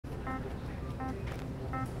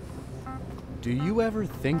Do you ever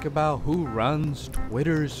think about who runs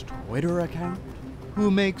Twitter's Twitter account?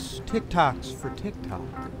 Who makes TikToks for TikTok?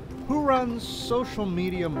 Who runs social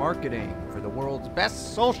media marketing for the world's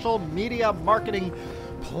best social media marketing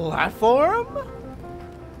platform?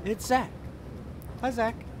 It's Zach. Hi,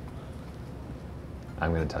 Zach.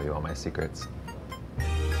 I'm going to tell you all my secrets.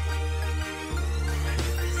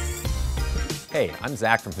 Hey, I'm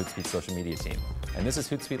Zach from Hootsuite's social media team, and this is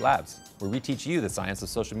Hootsuite Labs, where we teach you the science of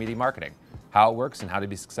social media marketing, how it works, and how to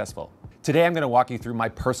be successful. Today, I'm going to walk you through my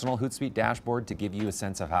personal Hootsuite dashboard to give you a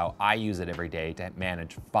sense of how I use it every day to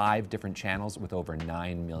manage 5 different channels with over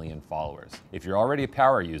 9 million followers. If you're already a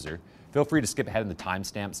power user, feel free to skip ahead in the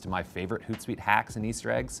timestamps to my favorite Hootsuite hacks and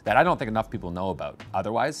Easter eggs that I don't think enough people know about.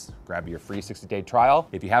 Otherwise, grab your free 60-day trial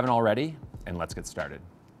if you haven't already, and let's get started.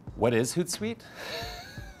 What is Hootsuite?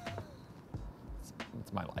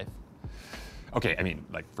 It's my life. Okay, I mean,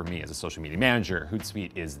 like for me as a social media manager,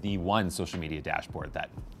 Hootsuite is the one social media dashboard that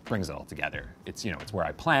brings it all together. It's where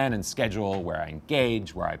I plan and schedule, where I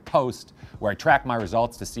engage, where I post, where I track my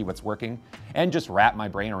results to see what's working, and just wrap my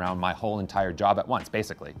brain around my whole entire job at once,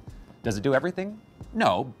 basically. Does it do everything?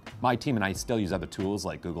 No. My team and I still use other tools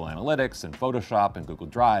like Google Analytics and Photoshop and Google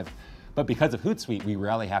Drive, but because of Hootsuite, we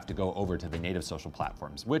rarely have to go over to the native social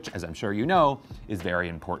platforms, which, as I'm sure you know, is very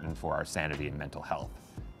important for our sanity and mental health.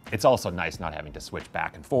 It's also nice not having to switch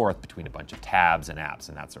back and forth between a bunch of tabs and apps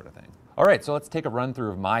and that sort of thing. All right, so let's take a run through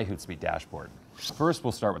of my Hootsuite dashboard. First,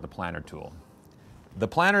 we'll start with the Planner tool. The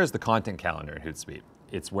Planner is the content calendar in Hootsuite.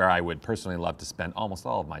 It's where I would personally love to spend almost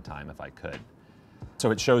all of my time if I could.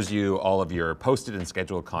 So it shows you all of your posted and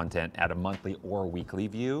scheduled content at a monthly or weekly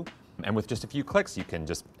view. And with just a few clicks, you can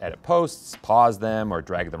just edit posts, pause them, or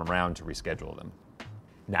drag them around to reschedule them.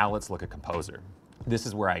 Now let's look at Composer. This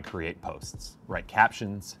is where I create posts, write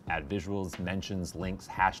captions, add visuals, mentions, links,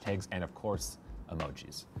 hashtags, and of course,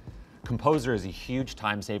 emojis. Composer is a huge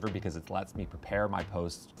time saver because it lets me prepare my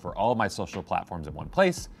posts for all of my social platforms in one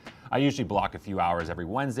place. I usually block a few hours every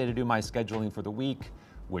Wednesday to do my scheduling for the week,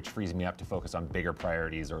 which frees me up to focus on bigger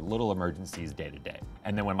priorities or little emergencies day to day.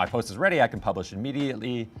 And then when my post is ready, I can publish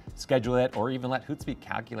immediately, schedule it, or even let Hootsuite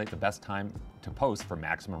calculate the best time to post for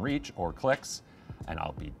maximum reach or clicks. And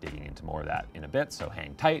I'll be digging into more of that in a bit, so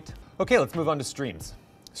hang tight. Okay, let's move on to Streams.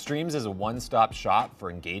 Streams is a one-stop shop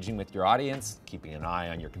for engaging with your audience, keeping an eye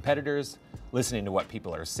on your competitors, listening to what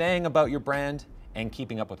people are saying about your brand, and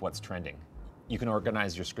keeping up with what's trending. You can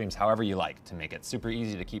organize your streams however you like to make it super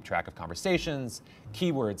easy to keep track of conversations,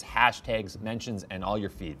 keywords, hashtags, mentions, and all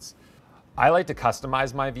your feeds. I like to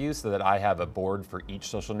customize my view so that I have a board for each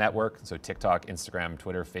social network, so TikTok, Instagram,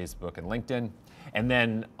 Twitter, Facebook, and LinkedIn. And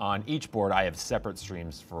then on each board, I have separate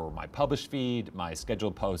streams for my published feed, my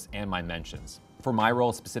scheduled posts, and my mentions. For my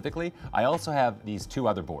role specifically, I also have these 2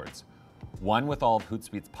 other boards. One with all of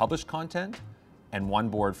Hootsuite's published content, and one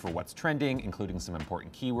board for what's trending, including some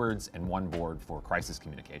important keywords, and one board for crisis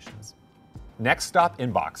communications. Next stop,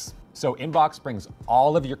 Inbox. So Inbox brings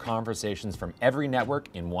all of your conversations from every network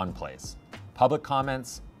in one place. Public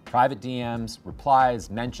comments, private DMs, replies,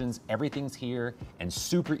 mentions, everything's here and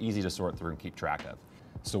super easy to sort through and keep track of.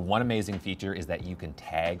 So one amazing feature is that you can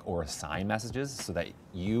tag or assign messages so that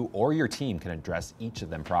you or your team can address each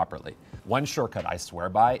of them properly. One shortcut I swear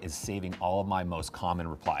by is saving all of my most common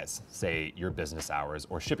replies, say your business hours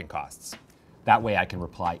or shipping costs. That way I can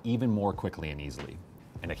reply even more quickly and easily.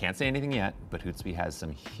 And I can't say anything yet, but Hootsuite has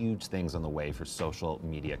some huge things on the way for social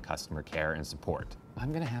media customer care and support.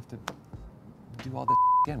 I'm gonna have to do all this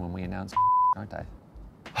again when we announce, aren't I?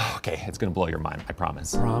 Okay, it's gonna blow your mind, I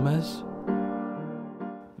promise. Promise?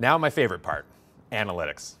 Now my favorite part,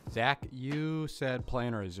 analytics. Zach, you said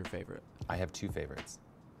Planner is your favorite. I have 2 favorites.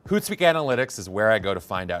 Hootsuite Analytics is where I go to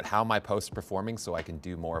find out how my posts are performing so I can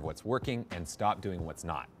do more of what's working and stop doing what's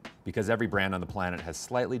not. Because every brand on the planet has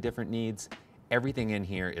slightly different needs, everything in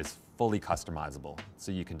here is fully customizable,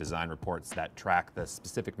 so you can design reports that track the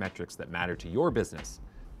specific metrics that matter to your business.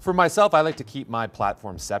 For myself, I like to keep my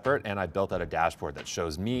platform separate, and I built out a dashboard that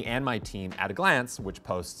shows me and my team at a glance which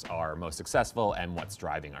posts are most successful and what's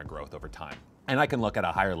driving our growth over time. And I can look at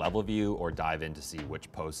a higher level view or dive in to see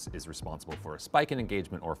which post is responsible for a spike in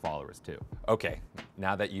engagement or followers too. Okay,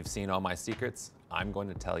 now that you've seen all my secrets, I'm going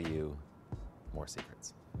to tell you more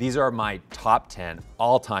secrets. These are my top 10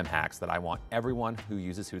 all-time hacks that I want everyone who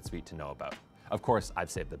uses Hootsuite to know about. Of course, I've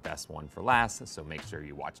saved the best one for last, so make sure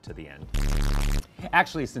you watch to the end.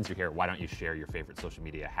 Actually, since you're here, why don't you share your favorite social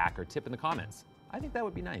media hack or tip in the comments? I think that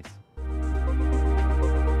would be nice.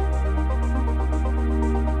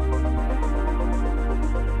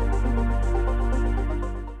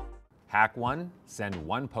 Hack 1, send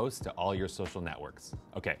one post to all your social networks.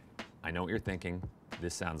 Okay, I know what you're thinking.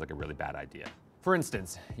 this sounds like a really bad idea. For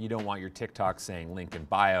instance, you don't want your TikTok saying link in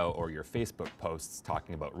bio or your Facebook posts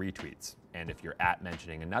talking about retweets. And if you're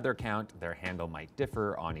mentioning another account, their handle might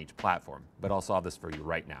differ on each platform. But I'll solve this for you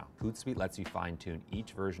right now. Hootsuite lets you fine-tune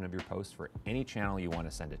each version of your post for any channel you want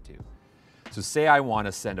to send it to. So say I want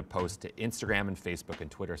to send a post to Instagram and Facebook and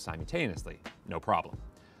Twitter simultaneously. No problem.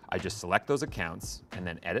 I just select those accounts and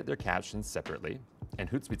then edit their captions separately. And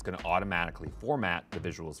Hootsuite's going to automatically format the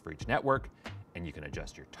visuals for each network. And you can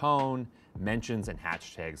adjust your tone, mentions, and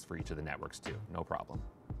hashtags for each of the networks too. No problem.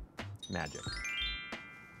 Magic.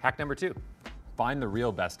 Hack number 2. Find the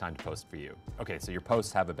real best time to post for you. Okay, so your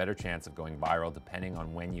posts have a better chance of going viral depending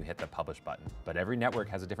on when you hit the publish button. But every network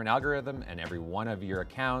has a different algorithm and every one of your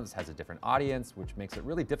accounts has a different audience, which makes it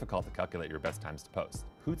really difficult to calculate your best times to post.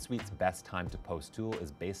 Hootsuite's best time to post tool is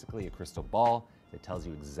basically a crystal ball that tells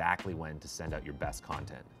you exactly when to send out your best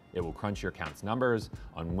content. It will crunch your account's numbers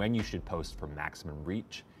on when you should post for maximum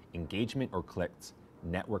reach, engagement, or clicks,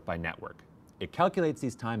 network by network. It calculates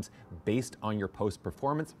these times based on your post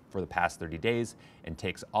performance for the past 30 days and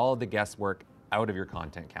takes all of the guesswork out of your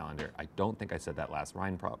content calendar. I don't think I said that last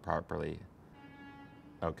line properly.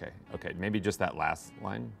 Okay, maybe just that last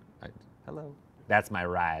line. Hello. That's my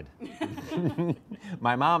ride.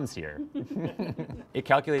 My mom's here. It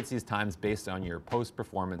calculates these times based on your post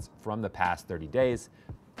performance from the past 30 days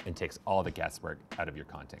and takes all the guesswork out of your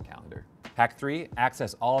content calendar. Hack 3,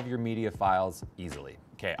 access all of your media files easily.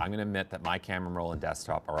 Okay, I'm gonna admit that my camera roll and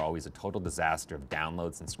desktop are always a total disaster of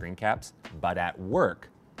downloads and screen caps, but at work,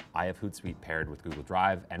 I have Hootsuite paired with Google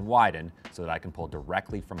Drive and Widen so that I can pull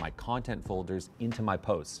directly from my content folders into my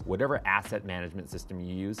posts. Whatever asset management system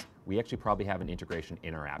you use, we actually probably have an integration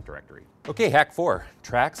in our app directory. Okay, hack 4,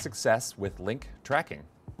 track success with link tracking.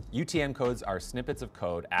 UTM codes are snippets of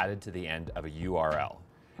code added to the end of a URL.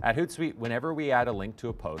 At Hootsuite, whenever we add a link to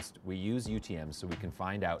a post, we use UTM so we can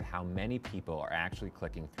find out how many people are actually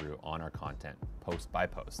clicking through on our content, post by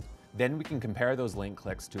post. Then we can compare those link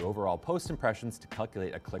clicks to overall post impressions to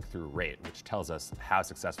calculate a click-through rate, which tells us how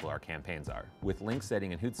successful our campaigns are. With link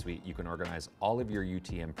setting in Hootsuite, you can organize all of your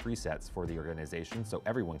UTM presets for the organization so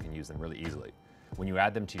everyone can use them really easily. When you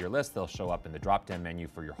add them to your list, they'll show up in the drop-down menu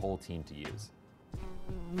for your whole team to use.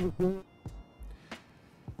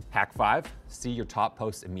 Hack 5, see your top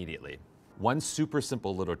posts immediately. One super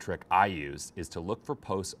simple little trick I use is to look for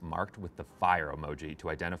posts marked with the fire emoji to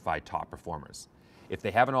identify top performers. If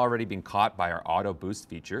they haven't already been caught by our auto boost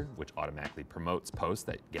feature, which automatically promotes posts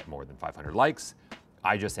that get more than 500 likes,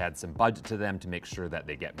 I just add some budget to them to make sure that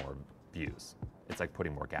they get more views. It's like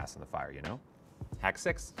putting more gas in the fire, you know? Hack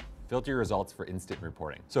 6, filter your results for instant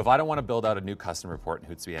reporting. So if I don't want to build out a new custom report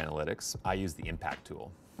in Hootsuite Analytics, I use the impact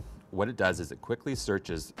tool. What it does is it quickly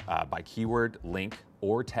searches by keyword, link,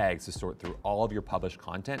 or tags to sort through all of your published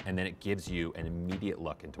content, and then it gives you an immediate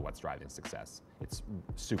look into what's driving success. It's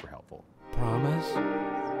super helpful. Promise?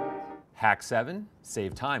 Hack 7,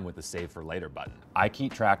 save time with the Save for Later button. I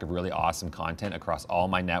keep track of really awesome content across all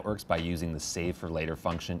my networks by using the Save for Later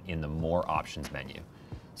function in the More Options menu.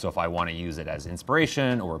 So if I want to use it as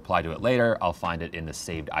inspiration or reply to it later, I'll find it in the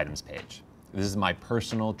Saved Items page. This is my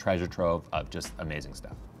personal treasure trove of just amazing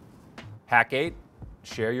stuff. Hack 8,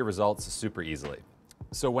 share your results super easily.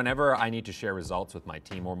 So whenever I need to share results with my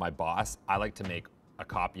team or my boss, I like to make a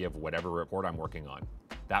copy of whatever report I'm working on.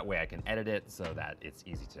 That way I can edit it so that it's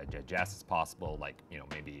easy to digest as possible. Like,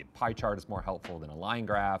 maybe a pie chart is more helpful than a line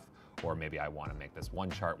graph, or maybe I want to make this one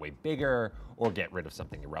chart way bigger or get rid of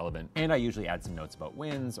something irrelevant. And I usually add some notes about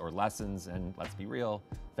wins or lessons, and let's be real,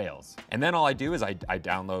 fails. And then all I do is I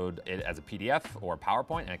download it as a PDF or a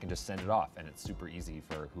PowerPoint, and I can just send it off, and it's super easy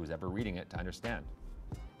for who's ever reading it to understand.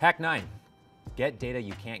 Hack 9, get data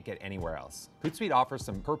you can't get anywhere else. Hootsuite offers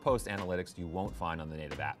some per post analytics you won't find on the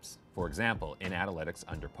native apps. For example, in analytics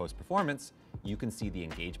under post performance, you can see the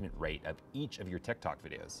engagement rate of each of your TikTok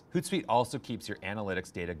videos. Hootsuite also keeps your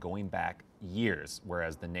analytics data going back years,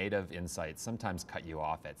 whereas the native insights sometimes cut you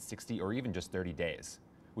off at 60 or even just 30 days,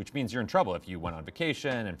 which means you're in trouble if you went on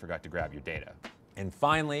vacation and forgot to grab your data. And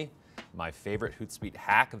finally, my favorite Hootsuite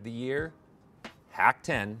hack of the year, Hack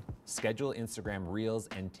 10, schedule Instagram Reels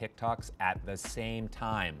and TikToks at the same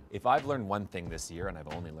time. If I've learned one thing this year, and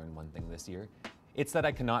I've only learned one thing this year, it's that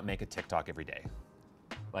I cannot make a TikTok every day.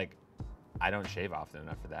 Like, I don't shave often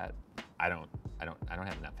enough for that. I don't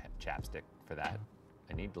have enough chapstick for that.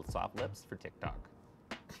 I need soft lips for TikTok.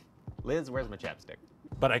 Liz, where's my chapstick?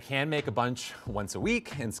 But I can make a bunch once a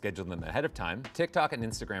week and schedule them ahead of time. TikTok and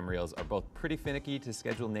Instagram Reels are both pretty finicky to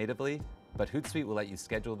schedule natively, but Hootsuite will let you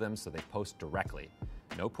schedule them so they post directly.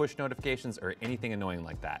 No push notifications or anything annoying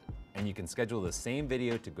like that. And you can schedule the same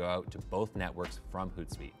video to go out to both networks from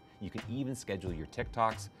Hootsuite. You can even schedule your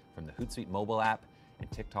TikToks from the Hootsuite mobile app, and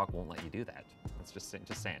TikTok won't let you do that. That's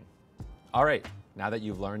just saying. All right, now that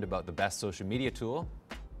you've learned about the best social media tool,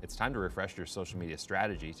 it's time to refresh your social media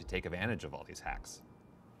strategy to take advantage of all these hacks.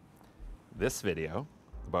 This video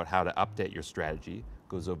about how to update your strategy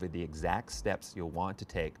goes over the exact steps you'll want to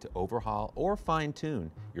take to overhaul or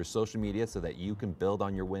fine-tune your social media so that you can build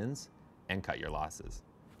on your wins and cut your losses.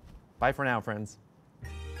 Bye for now, friends.